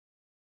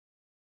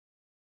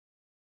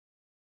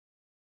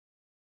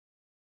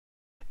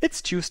It's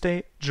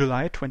Tuesday,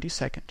 July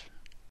 22nd.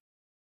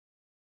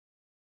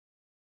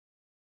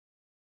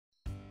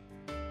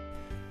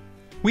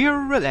 We are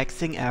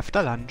relaxing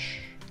after lunch.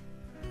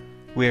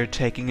 We're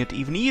taking it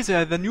even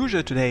easier than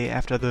usual today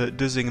after the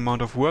dizzying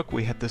amount of work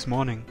we had this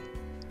morning.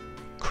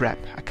 Crap,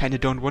 I kinda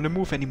don't want to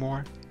move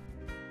anymore.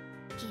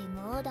 奇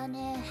妙だ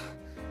ね。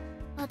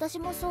私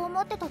もそう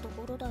思ってたと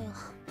ころだよ。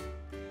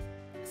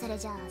それ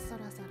じゃあそろ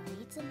そろ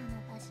いつもの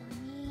場所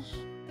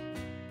に。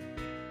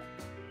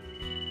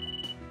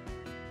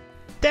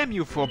Damn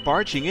you for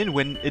barging in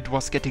when it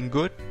was getting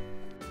good.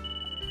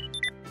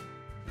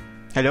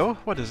 Hello,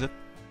 what is it?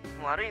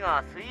 悪い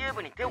が水泳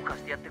部に手を貸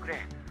してやってく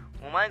れ。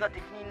お前が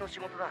適任の仕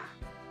事だ。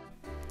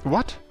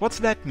What? What's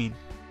that mean?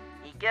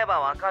 行けば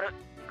わかる。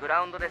グ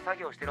ラウンドで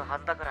作業してるは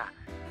ずだから、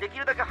でき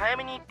るだけ早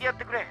めに行ってやっ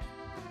てくれ。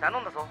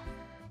頼んだぞ。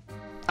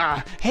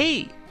Ah,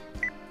 hey!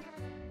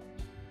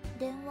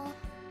 電話、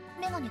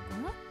メガネ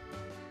君？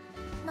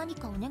何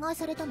かお願い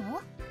された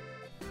の？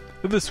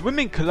 The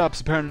swimming club's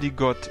apparently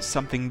got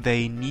something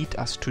they need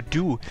us to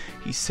do.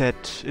 He said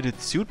it'd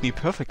suit me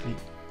perfectly.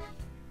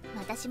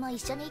 私も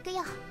一緒に行く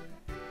よ。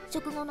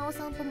食後のお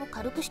散歩も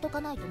軽くしとか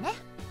ないとね。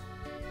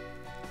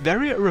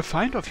Very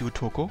refined of you,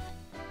 Touko.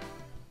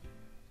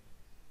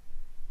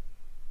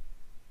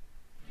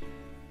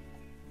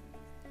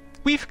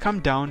 We've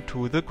come down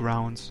to the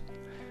grounds.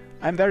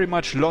 I'm very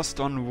much lost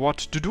on what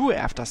to do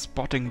after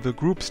spotting the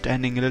group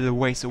standing a little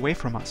ways away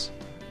from us.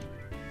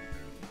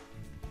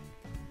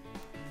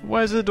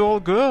 Why is it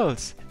all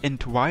girls?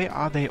 And why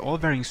are they all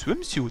wearing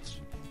swimsuits?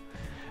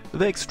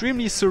 The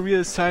extremely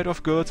surreal sight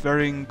of girls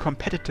wearing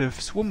competitive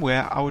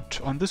swimwear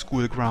out on the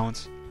school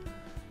grounds.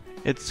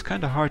 It's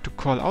kinda hard to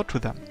call out to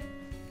them.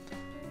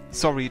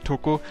 Sorry,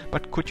 Touko,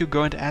 but could you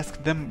go and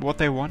ask them what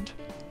they want?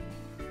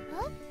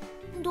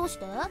 どうし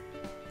て？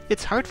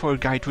 It's hard for a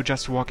guy to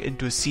just walk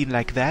into a scene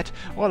like that.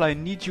 All I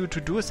need you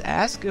to do is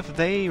ask if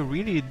they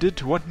really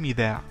did want me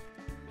there.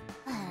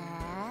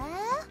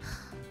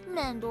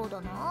 面倒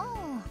だな。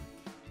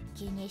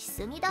気にし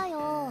すぎだ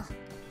よ。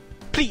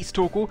Please,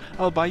 Touko,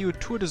 I'll buy you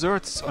 2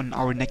 desserts on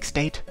our next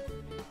date.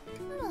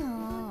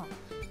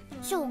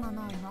 しょうが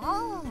ない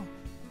な。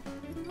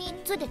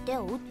3つで手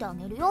を打ってあ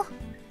げるよ。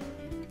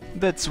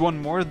That's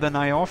one more than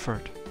I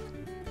offered.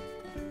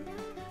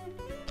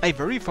 I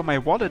worry for my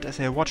wallet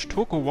as I watch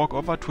Touko walk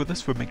over to the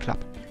swimming club.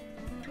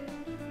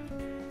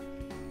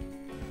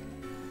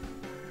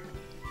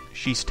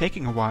 She's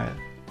taking a while.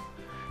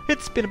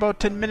 It's been about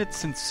 10 minutes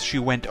since she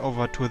went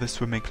over to the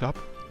swimming club.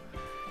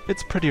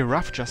 It's pretty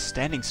rough just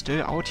standing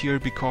still out here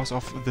because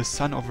of the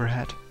sun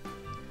overhead.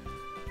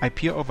 I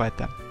peer over at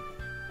them.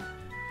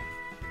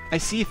 I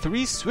see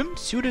 3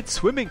 swimsuited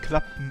swimming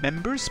club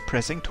members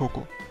pressing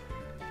Touko.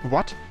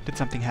 What? Did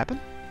something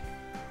happen?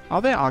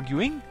 Are they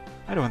arguing?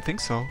 I don't think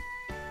so.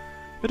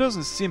 It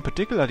doesn't seem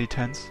particularly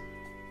tense.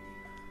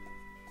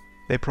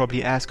 They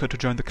probably ask her to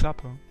join the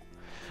club, huh?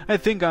 I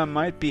think I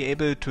might be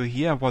able to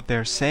hear what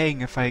they're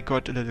saying if I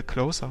got a little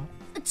closer.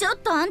 ちょっ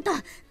とあんた、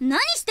何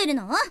してる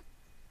の？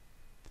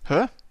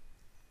 Huh?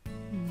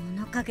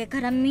 物陰か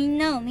らみん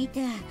なを見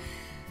て。ちょ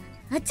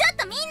っ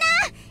とみんな、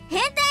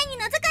変態に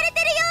覗かれ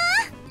てる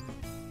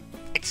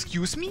よ。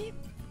 Excuse me?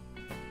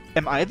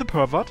 Am I the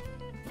pervert?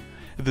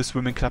 The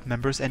swimming club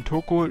members and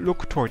Touko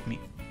look toward me.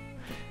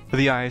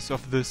 The eyes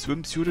of the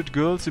swimsuited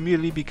girls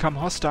immediately become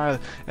hostile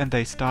and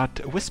they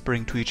start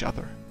whispering to each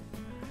other.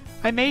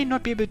 I may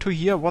not be able to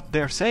hear what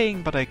they're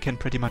saying, but I can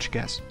pretty much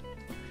guess.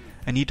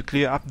 I need to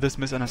clear up this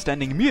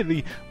misunderstanding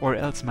immediately, or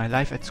else my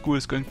life at school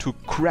is going to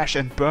crash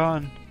and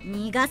burn.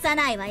 逃がさ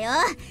ないわよ。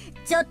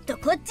ちょっと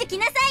こっち来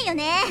なさいよ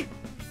ね。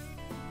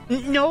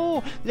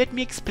No, let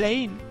me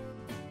explain.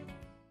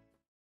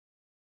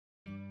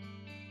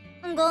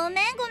 ごめんご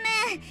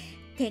めん。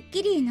てっ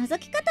きり覗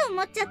きかと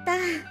思っちゃった。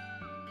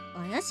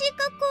怪しい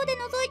格好で覗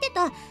いて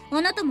た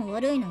あなたも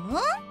悪いのよ。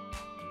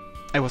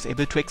 I was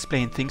able to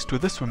explain things to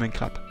the swimming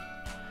club.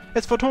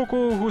 As for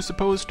Touko, who's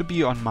supposed to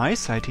be on my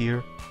side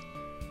here.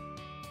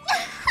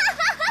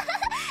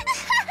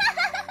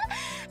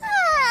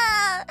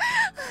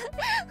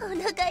 お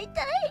腹痛い。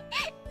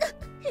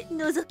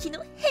覗き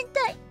の変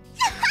態。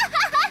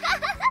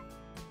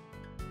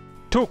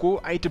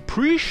Touko, I'd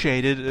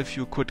appreciate it if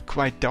you could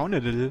quiet down a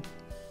little. 無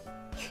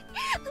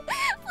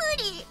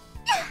理。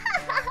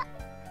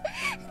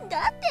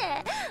だっ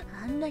て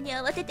あんなに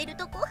慌ててる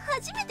とこ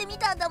初めて見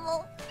たんだも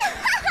ん。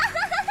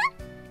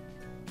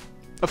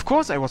 Of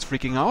course I was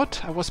freaking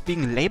out. I was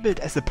being labeled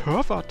as a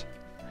pervert.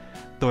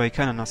 Though I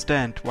can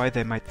understand why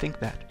they might think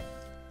that.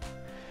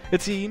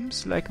 It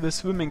seems like the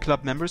swimming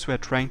club members were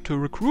trying to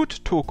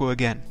recruit Touko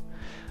again.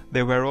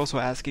 They were also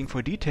asking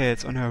for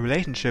details on her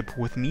relationship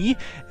with me,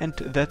 and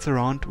that's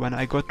around when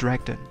I got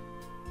dragged in.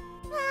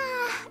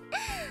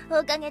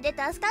 おかげで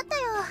助かった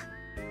よ。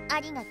あ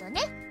りがと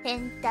ね、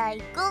変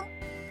態くん。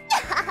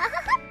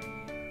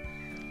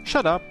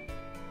Shut up.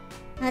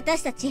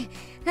 私たち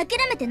諦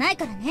めてない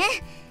からね。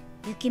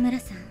雪村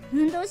さん、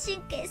運動神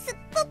経すっ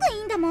ごく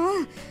いいんだ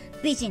もん。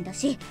美人だ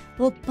し、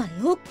おっぱい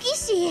大きい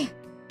し。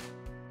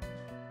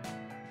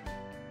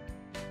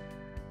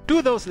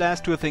Do those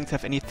last two things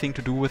have anything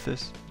to do with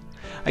this?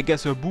 I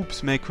guess her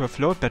boobs make her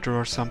float better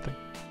or something.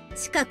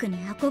 近くに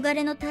憧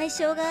れの対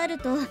象がある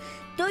と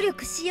努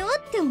力しよう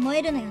って思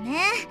えるのよね。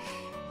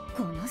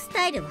このス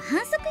タイルは反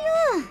則よ。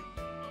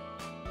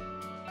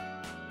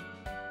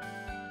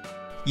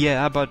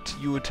Yeah, but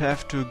you would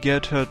have to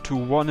get her to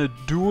wanna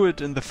do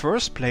it in the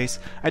first place.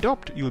 I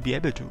doubt you'll be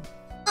able to.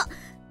 あ、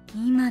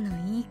今の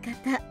言い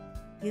方、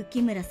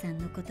雪村さん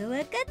のこと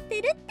分かって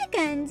るって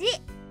感じ。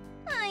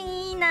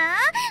いいな、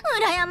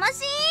羨ま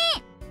し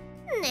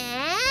い。ね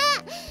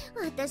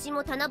え、私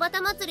も七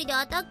夕祭りで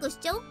アタックし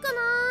ちゃおっかな。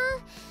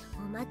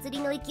お祭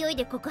りの勢い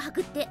で告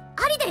白って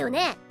ありだよ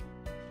ね。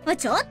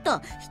ちょっ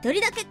と、一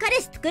人だけ彼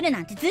氏作るな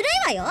んてずる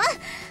いわよ。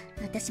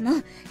私も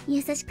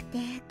優しくて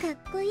か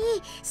っこいい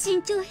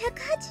身長180セ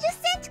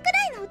ンチく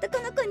らいの男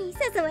の子に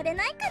誘われ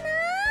ないか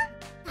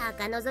な。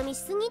高望みし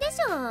すぎでし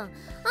ょ。あん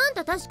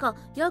た確か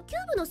野球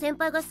部の先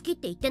輩が好きっ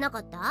て言ってなか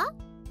った？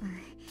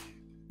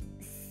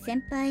先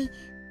輩、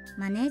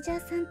マネージャー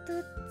さんと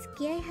付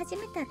き合い始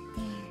めたっ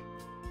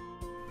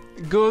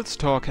て。Girls'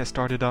 talk has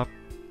started up.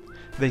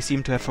 They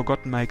seem to have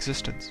forgotten my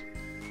existence.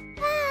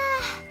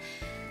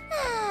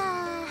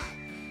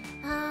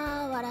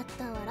 笑っ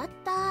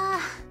た。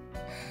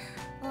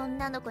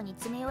女の子に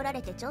詰め寄ら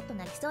れてちょっと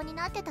泣きそうに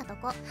なってたと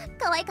こ、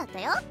可愛かった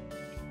よ。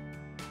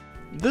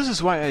This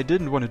is why I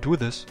didn't want to do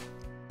this.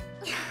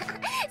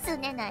 す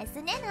ねない。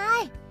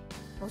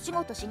お仕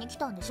事しに来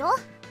たんでしょ？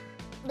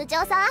部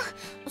長さ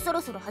ん、そろ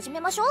そろ始め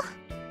ましょう。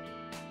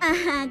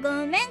ご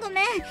めん。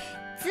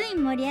つい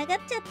盛り上がっ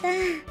ちゃった。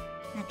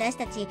私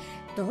たち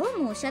どう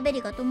もおしゃべ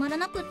りが止まら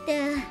なくっ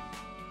て。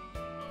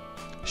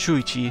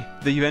Shuichi,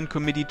 the UN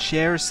committee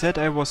chair, said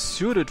I was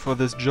suited for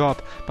this job,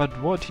 but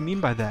what do you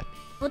mean by that?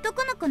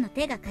 男の子の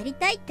手が借り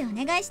たいってお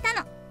願いした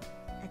の。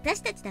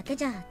私たちだけ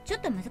じゃちょっ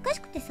と難し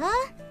くてさ。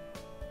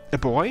A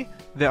boy?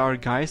 There are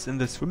guys in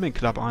the swimming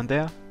club, aren't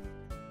there?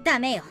 ダ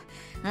メよ。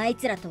あい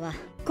つらとは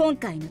今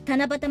回の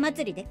七夕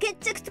祭りで決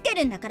着つけ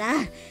るんだから。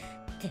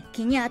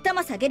敵に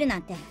頭下げるな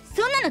んて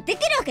そんなので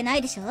きるわけな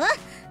いでしょ。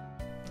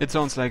It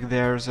sounds like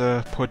there's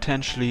a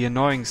potentially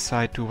annoying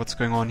side to what's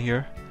going on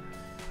here.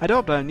 I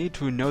doubt I'll need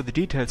to know the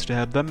details to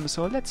help them,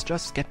 so let's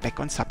just get back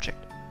on subject.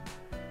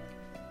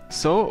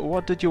 So,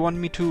 what did you want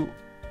me to...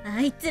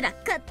 あいつら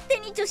勝手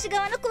に女子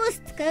側のコー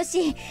ス使う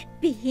し、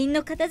備品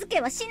の片付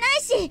けはしな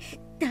いし、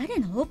誰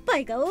のおっぱ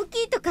いが大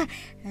きいとか、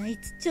あい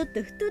つちょっ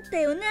と太った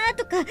よな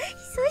とか、ひそ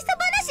ひそ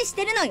話し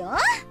てるのよ。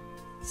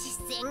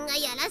視線が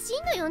やらし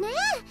いのよね。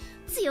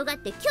強がっ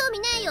て興味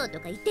ないよと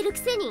か言ってるく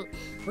せに、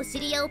お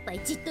尻やおっぱ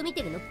いじっと見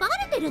てるのバ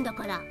レてるんだ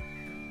から。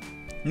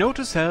Note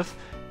to self,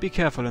 be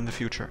careful in the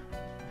future.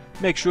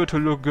 Make sure to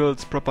look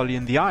girls properly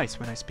in the eyes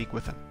when I speak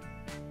with them.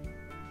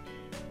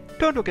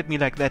 Don't look at me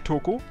like that,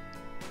 Touko.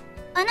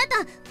 あな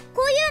た、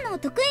こういうの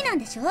得意なん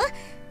でしょ？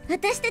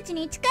私たち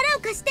に力を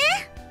貸して。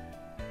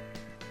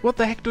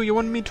What the heck do you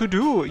want me to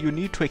do? You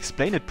need to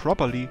explain it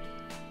properly.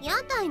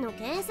 屋台の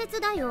建設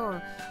だ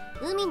よ。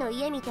海の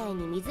家みたい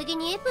に水着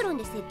にエプロン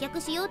で接客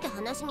しようって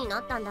話に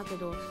なったんだけ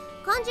ど、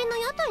肝心の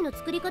屋台の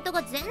作り方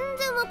が全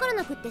然わから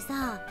なくって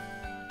さ。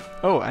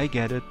Oh, I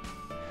get it.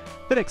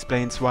 That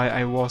explains why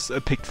I was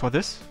picked for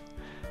this.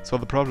 So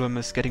the problem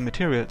is getting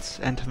materials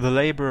and the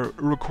labor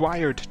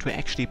required to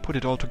actually put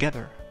it all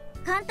together.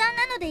 簡単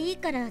なのでいい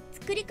から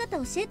作り方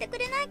教えてく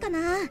れないかな。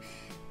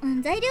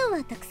材料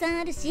はたくさん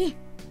あるし、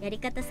やり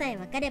方さえ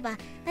分かれば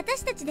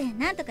私たちで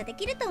何とかで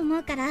きると思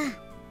うから。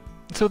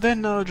So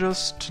then I'll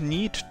just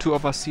need to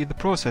oversee the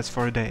process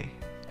for a day.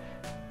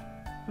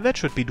 That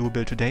should be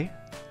doable today.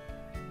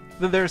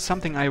 Then there's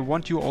something I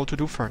want you all to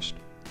do first.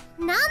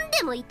 何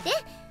でも言って。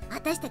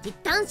私たち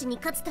男子に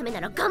勝つためな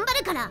ら頑張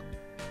るから。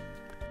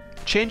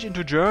Change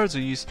into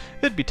jerseys.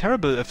 It'd be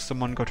terrible if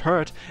someone got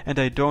hurt, and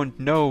I don't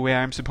know where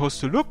I'm supposed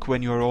to look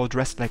when you're all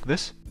dressed like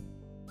this.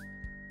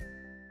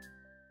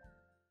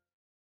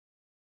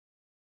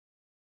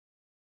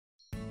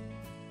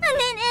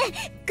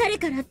 彼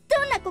からど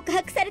んな告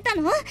白された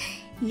の？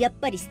やっ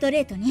ぱりスト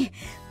レートに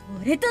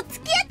俺と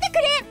付き合ってく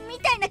れみ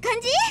たいな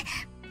感じ？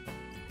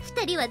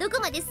二人はど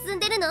こまで進ん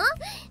でるの？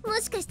も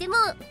しかしてもう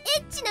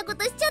エッチなこ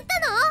としちゃった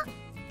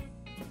の？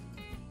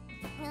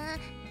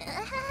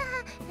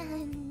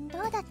ど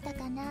うだった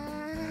かな。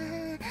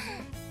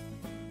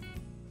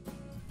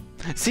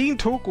 Seeing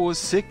Touko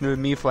signal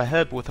me for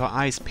help with her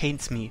eyes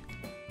pains me.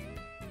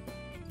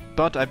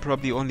 But I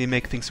probably only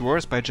make things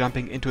worse by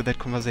jumping into that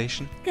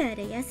conversation.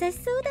 彼優し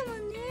そうだも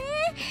んね。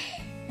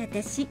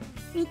私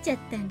見ちゃっ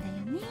たんだよ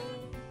ね。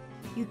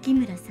雪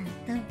村さんと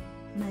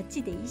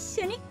街で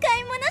一緒に買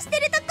い物して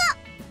るとこ。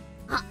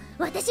あ、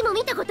私も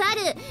見たことあ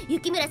る。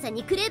雪村さん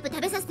にクレープ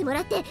食べさせても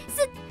らってすっごい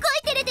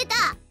照れてた。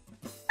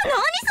何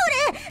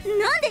それ？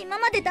なんで今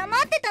まで黙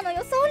ってたの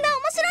よ。そんな面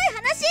白い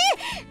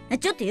話。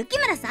ちょっと雪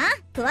村さん、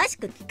詳し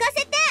く聞か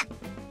せて。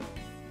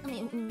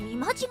見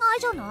間違い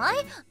じゃない？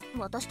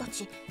私た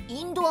ち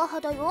インドア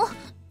派だよ。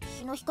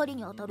日の光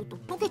に当たると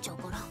溶けちゃう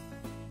から。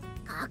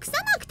隠さ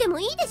なくても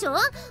いいでしょ。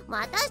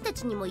私た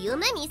ちにも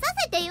夢見さ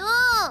せてよ。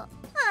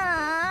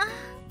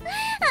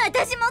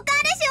私も彼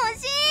氏欲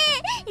し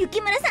い。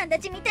雪村さん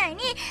達みたい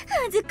に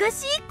恥ずか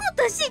しいこ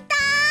とした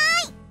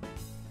い。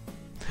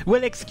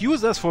 Well,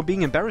 excuse us for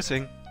being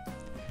embarrassing.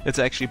 It's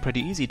actually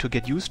pretty easy to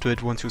get used to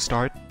it once you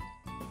start.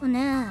 ね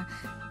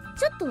え、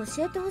ちょっと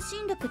教えてほし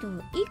いんだけどい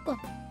いか？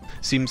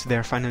 Seems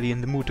they're finally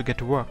in the mood to get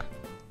to work.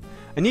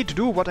 I need to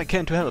do what I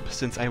can to help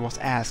since I was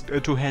asked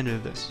to handle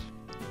this.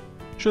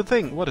 Sure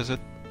thing, what is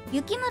it?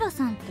 雪村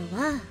さんと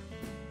は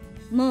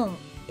もう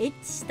エッ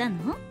チした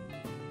の？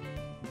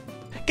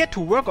 Get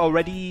to work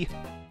already!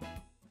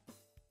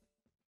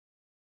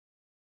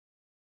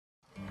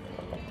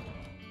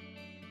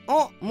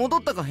 あ、戻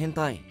ったか変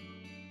態。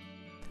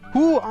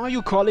 Who are you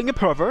calling a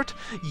pervert?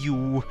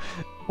 You...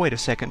 Wait a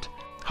second.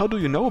 How do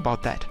you know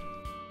about that?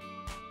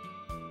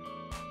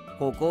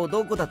 ここ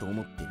どこだと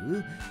思って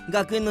る？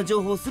学園の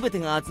情報すべて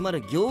が集ま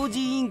る行事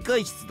委員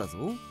会室だぞ。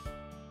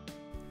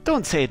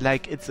 Don't say it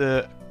like it's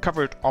a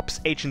covered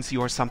ops agency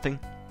or something.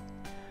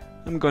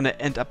 I'm gonna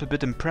end up a bit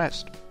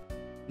impressed.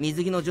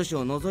 水着の女子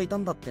を覗いた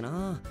んだって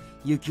な。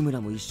雪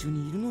村も一緒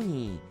にいるの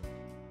に。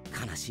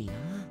悲しいな、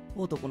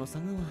男の差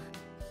がは。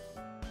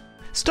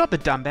 Stop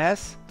it,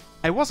 dumbass!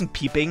 I wasn't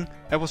peeping.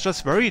 I was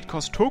just worried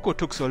cause Touko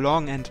took so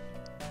long and...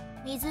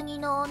 水着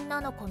の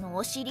女の子の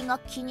お尻が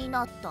気に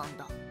なったん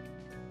だ。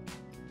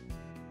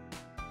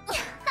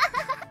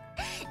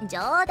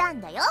冗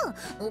談だよ、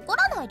怒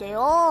らないで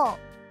よ。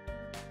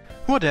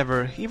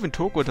 Whatever, even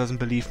Touko doesn't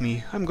believe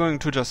me. I'm going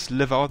to just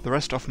live out the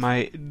rest of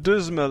my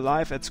dismal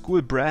life at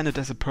school branded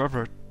as a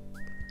pervert.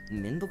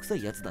 めんどくさ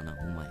いやつだな、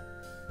お前。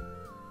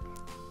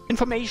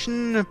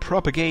 Information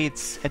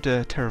propagates at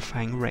a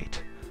terrifying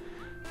rate.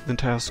 The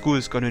entire school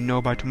is gonna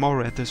know by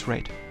tomorrow at this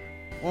rate.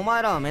 お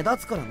前らは目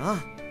立つからな。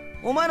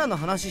お前らの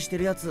話して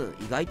るやつ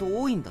意外と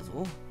多いんだぞ。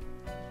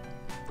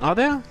 Are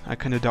there? I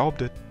kinda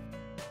doubted it.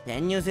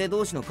 転入生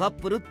同士のカッ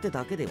プルって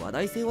だけで話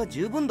題性は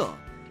十分だ。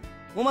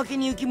おまけ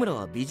に雪村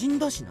は美人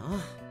だしな。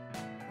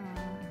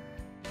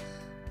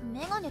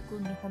メガネ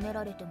君に褒め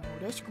られても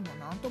嬉しくも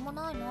なんとも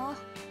ないな。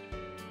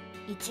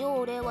一応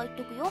お礼は言っ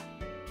とくよ。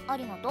あ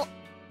りがと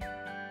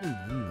う。な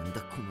ん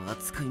だこの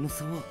扱いの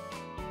差は。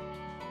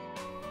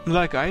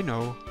 Like I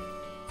know.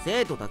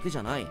 生徒だけじ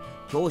ゃない、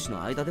教師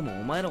の間でも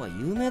お前らは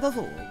有名だ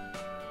ぞ。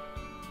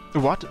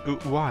 What?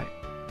 Why?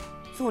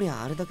 そり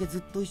ゃあれだけず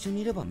っと一緒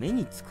にいれば目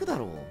につくだ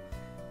ろう。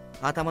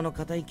頭の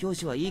固い教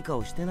師はいい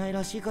顔してない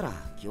らしいから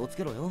気をつ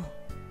けろよ。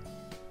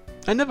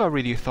 I never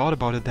really thought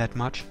about it that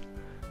much.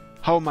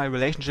 How my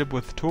relationship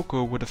with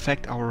Touko would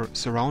affect our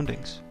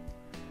surroundings.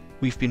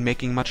 We've been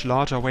making much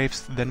larger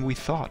waves than we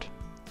thought.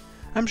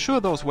 I'm sure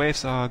those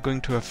waves are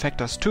going to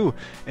affect us too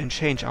and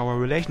change our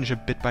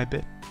relationship bit by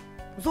bit.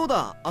 そう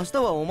だ、明日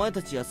はお前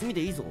たち休み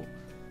でいいぞ。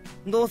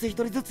どうせ一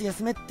人ずつ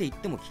休めって言っ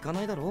ても聞か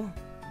ないだろ。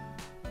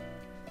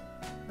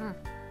うん。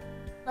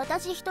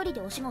私一人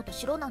でお仕事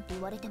しろなんて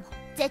言われても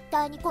絶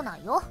対に来な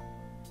いよ。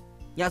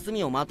休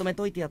みをまとめ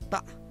といてやっ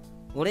た。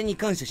俺に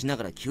感謝しな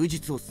がら休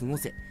日を過ご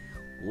せ。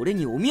俺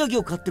にお土産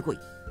を買ってこい。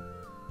か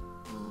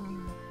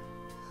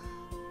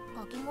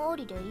き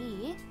氷でい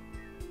い？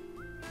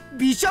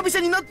びしゃびし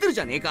ゃになってる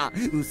じゃねえか。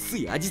薄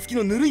い味付き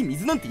のぬるい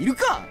水なんている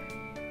か。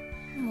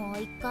も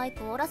う一回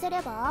凍らせれ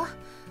ば、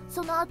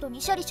その後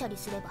にシャリシャリ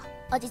すれば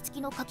味付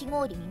きのかき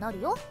氷になる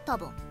よ、多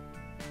分。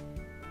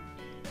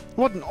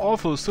 What an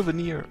awful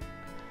souvenir.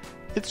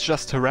 It's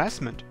just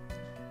harassment.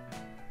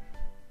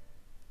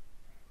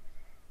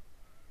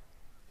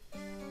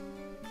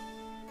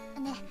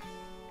 ね、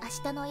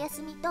明日のお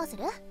休みどうす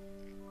る？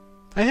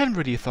 I hadn't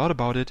really thought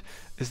about it.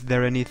 Is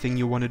there anything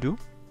you want to do?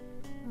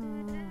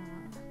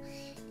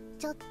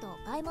 ちょっと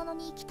買い物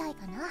に行きたい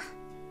かな。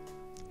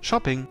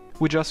 Shopping?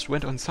 We just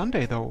went on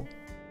Sunday though.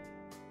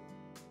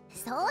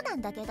 そうな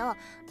んだけど、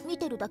見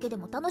てるだけで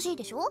も楽しい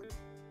でしょ？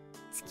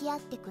付き合っ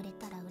てくれ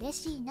たら嬉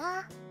しい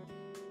な。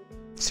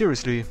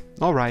 Seriously,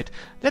 alright,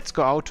 let's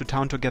go out to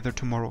town together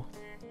tomorrow.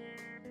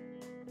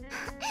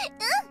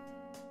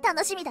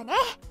 楽しみだね。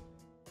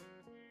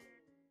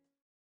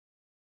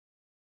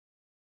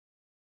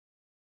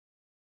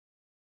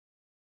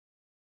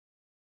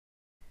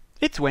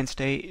 It's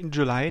Wednesday,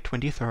 July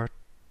 23rd.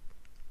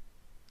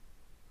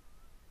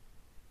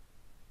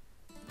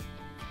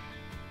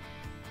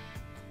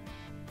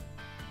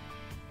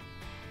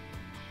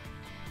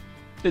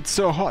 It's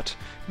so hot.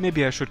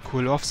 Maybe I should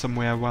cool off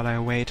somewhere while I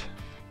wait.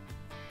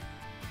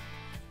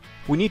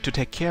 We need to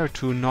take care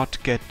to not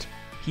get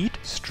heat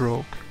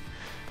stroke.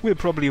 We'll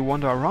probably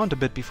wander around a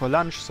bit before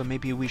lunch, so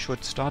maybe we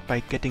should start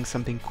by getting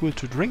something cool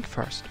to drink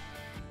first.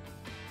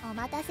 お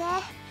待たせ。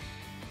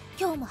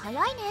今日も早い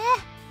ね。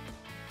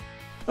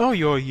 Oh,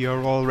 you're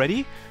here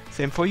already?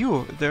 Same for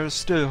you. There's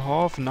still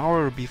half an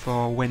hour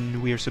before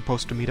when we're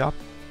supposed to meet up.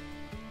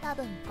 多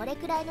分これ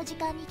くらいの時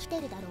間に来て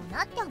るだろう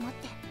なって思っ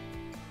て。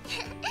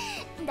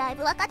だい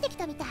ぶ分かってき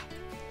たみたい。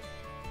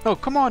 Oh,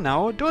 come on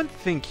now. Don't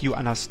think you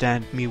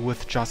understand me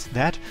with just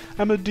that.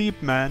 I'm a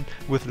deep man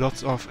with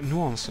lots of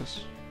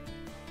nuances.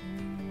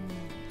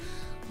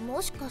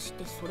 もしかし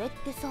てそれっ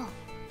てさ、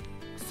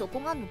そこ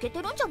が抜け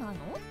てるんじゃないの？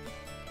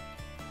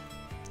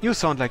 You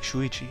sound like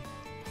Shuichi.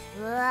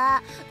 う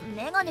わ、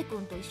メガネ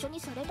君と一緒に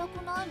されたく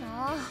ない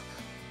な。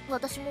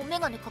私もメ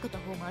ガネかけた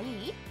方がい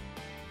い？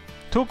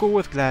 Touko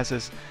with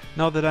glasses.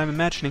 Now that I'm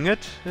imagining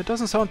it, it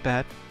doesn't sound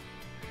bad.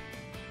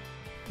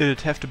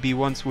 It'd have to be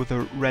ones with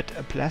a red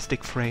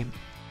plastic frame.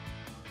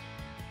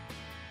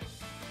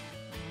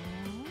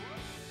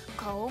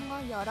 顔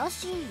がやら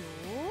しいよ。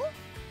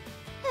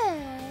へ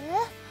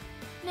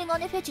え、メガ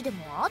ネフェチで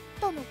もあっ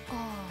たのか。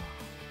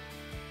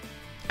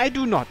I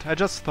do not. I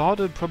just thought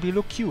it'd probably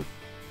look cute.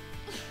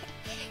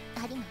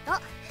 ありが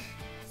とう。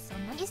そ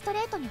んなにスト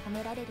レートに褒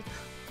められると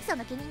そ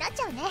の気になっ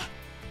ちゃうね。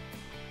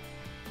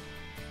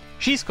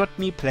She's got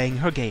me playing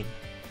her game.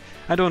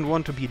 I don't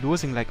want to be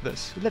losing like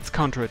this. Let's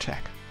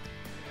counterattack.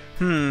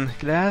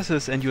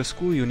 Glasses and your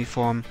school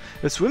uniform.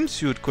 A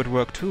swimsuit could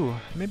work too.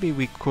 Maybe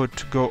we could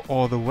go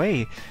all the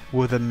way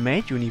with a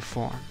maid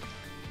uniform.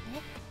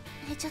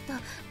 ちょっと、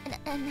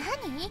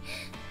何？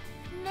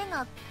目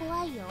が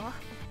怖いよ。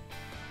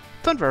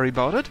Don't worry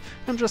about it.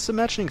 I'm just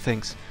imagining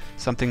things.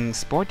 Something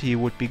sporty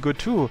would be good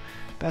too.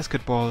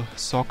 Basketball,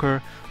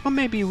 soccer, or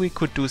maybe we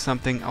could do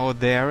something out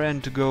there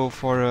and go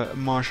for a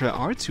martial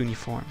arts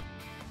uniform.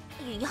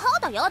 や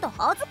だやだ、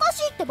恥ずか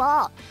しいって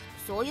ば。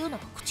そういうのは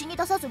口に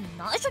出さずに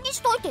内緒に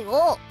しといて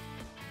よ。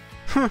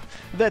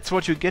That's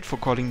what you get for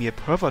calling me a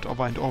pervert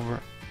over and over.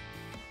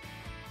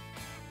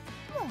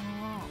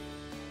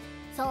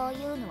 そうい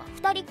うのは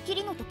二人っき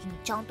りの時に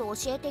ちゃんと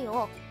教えて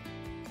よ。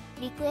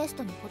リクエス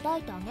トに答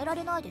えてあげら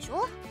れないでし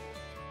ょ。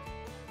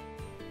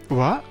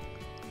 What?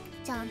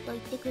 ちゃんと言っ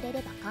てくれ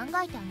れば考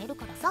えてあげる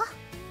からさ。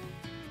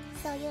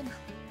そういうの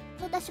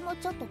私も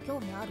ちょっと興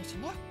味あるし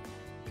ね。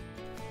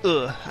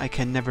I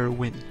can never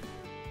win.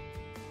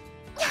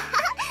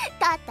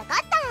 勝った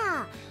勝っ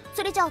た。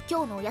それじゃあ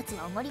今日のおやつ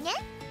はおごりね。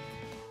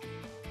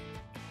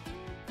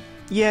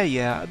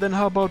 Yeah, then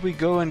how about we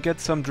go and get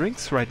some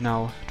drinks right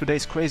now?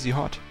 Today's crazy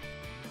hot.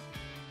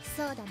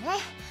 そうだね。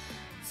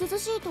涼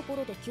しいとこ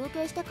ろで休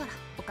憩してから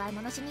お買い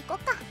物しに行こ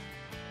っか。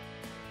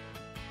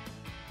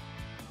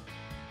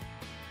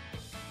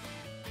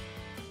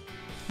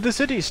The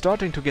city is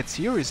starting to get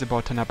serious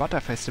about Tanabata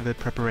Festival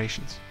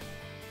preparations.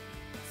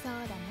 そう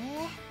だ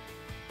ね。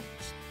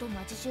きっと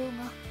街中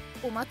が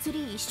お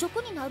祭り一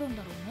色になるん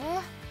だろう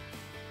ね。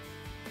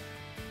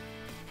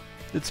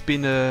It's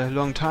been a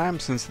long time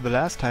since the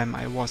last time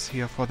I was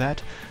here for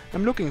that.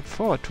 I'm looking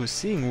forward to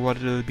seeing what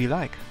it'll be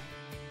like.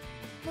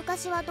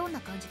 昔はどんな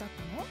感じだっ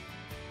たの？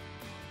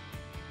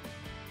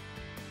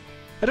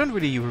 I don't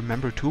really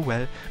remember too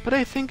well, but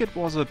I think it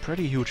was a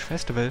pretty huge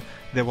festival.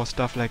 There was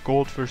stuff like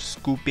goldfish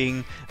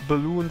scooping,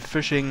 balloon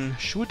fishing,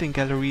 shooting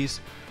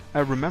galleries. I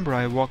remember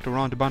I walked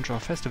around a bunch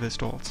of festival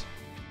stalls.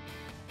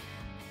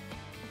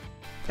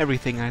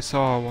 Everything I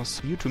saw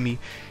was new to me.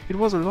 It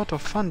was a lot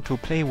of fun to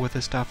play with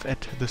the stuff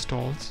at the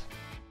stalls.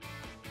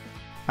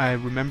 I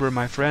remember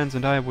my friends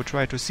and I would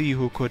try to see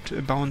who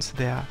could bounce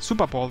their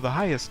super ball the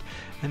highest,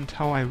 and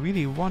how I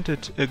really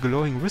wanted a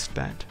glowing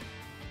wristband.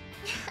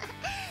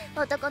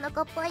 男の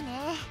子っぽいね。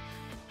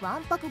わ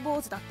んぱく坊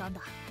主だったん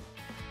だ。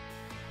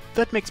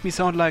That makes me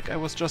sound like I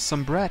was just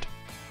some brat.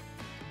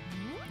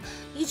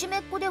 いじめ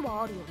っ子で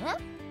はあるよね。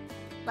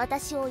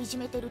私をいじ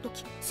めてると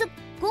きすっ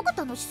ごく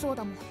楽しそう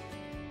だもん。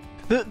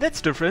That's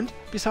different.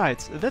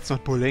 Besides, that's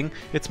not bullying.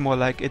 It's more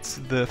like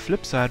it's the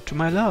flip side to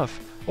my love.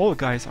 All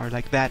guys are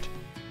like that.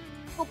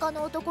 他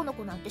の男の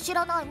子なんて知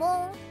らない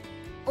もん。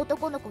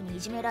男の子にい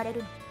じめられ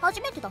るの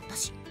初めてだった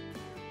し。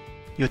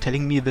 You're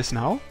telling me this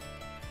now?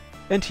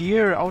 And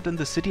here, out in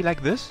the city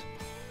like this?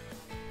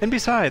 And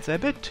besides, I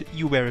bet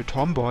you were a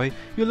tomboy.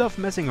 You love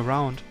messing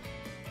around.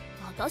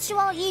 私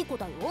はいい子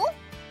だよ。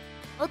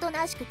おと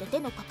なしくて手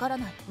のかから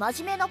ない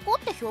真面目な子っ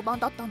て評判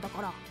だったんだ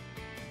から。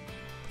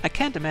 I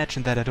can't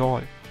imagine that at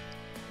all.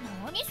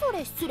 何そ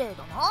れ失礼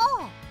だな。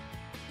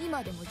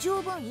今でも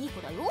十分いい子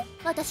だよ、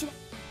私は。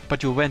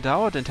But you went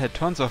out and had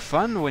tons of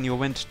fun when you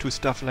went to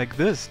stuff like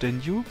this,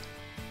 didn't you?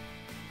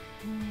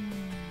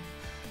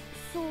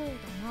 そう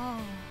だな。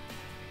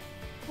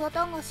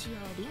綿菓子や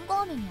リンゴ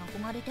飴に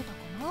憧れてた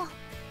かな。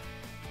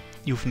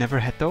 You've never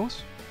had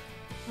those?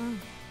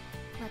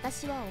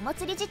 私はお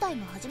祭り自体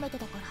も初めて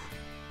だか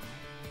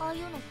ら。ああい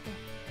うのって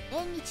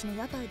縁日の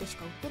屋台でし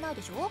か売ってない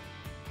でしょ。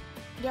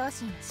両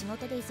親は仕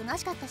事で忙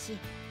しかったし、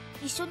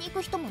一緒に行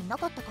く人もいな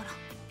かったから。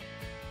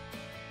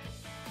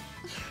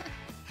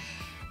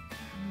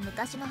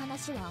昔の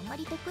話はあんま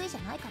り得意じゃ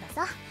ないか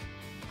らさ。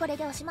これ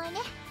でおしまいね。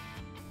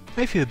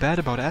 I feel bad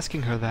about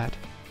asking her that.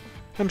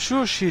 I'm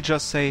sure she'd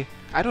just say,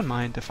 I don't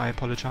mind if I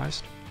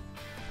apologized.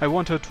 I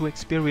want her to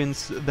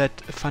experience that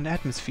fun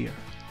atmosphere.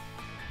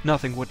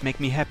 Nothing would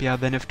make me happier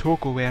than if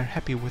Touko were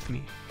happy with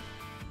me.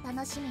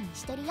 楽しみに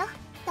してるよ、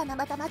七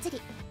夕祭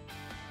り。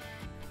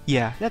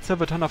 Yeah, let's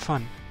have a ton of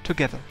fun,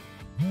 together.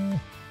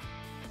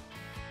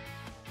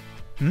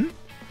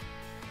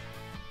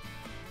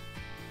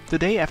 The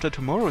day after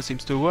tomorrow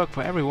seems to work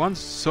for everyone,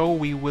 so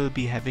we will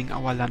be having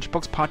our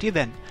lunchbox party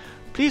then.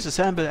 Please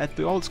assemble at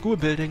the old school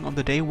building on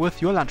the day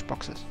with your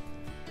lunchboxes.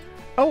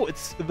 Oh,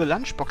 it's the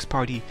lunchbox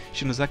party.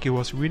 Shinozaki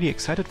was really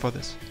excited for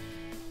this.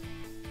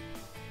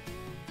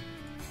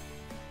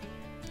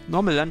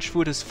 Normal lunch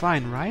food is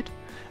fine, right?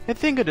 I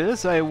think it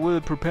is. I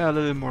will prepare a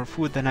little more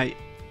food than I...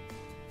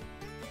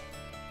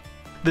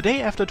 The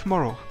day after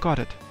tomorrow. Got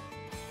it.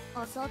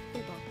 あさって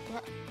だ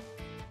って。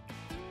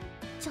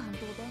ちゃん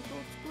とお弁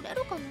当作れ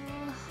るかな。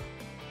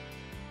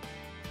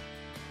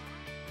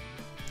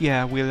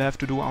 Yeah, we'll have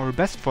to do our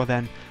best for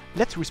then.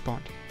 Let's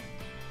respond.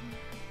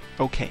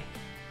 Okay.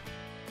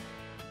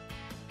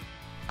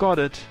 Got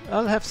it.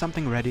 I'll have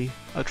something ready.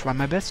 I'll try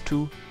my best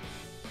too.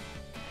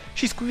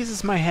 She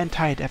squeezes my hand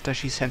tight after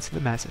she sends the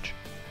message.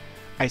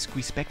 I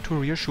squeeze back to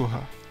reassure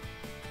her.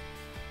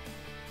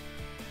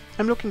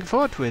 I'm looking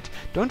forward to it.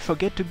 Don't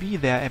forget to be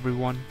there,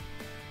 everyone.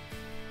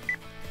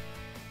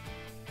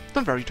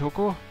 Don't worry,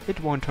 Touko. It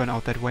won't turn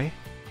out that way.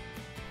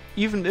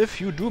 Even if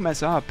you do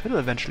mess up, it'll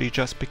eventually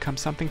just become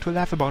something to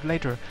laugh about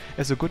later,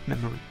 as a good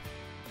memory.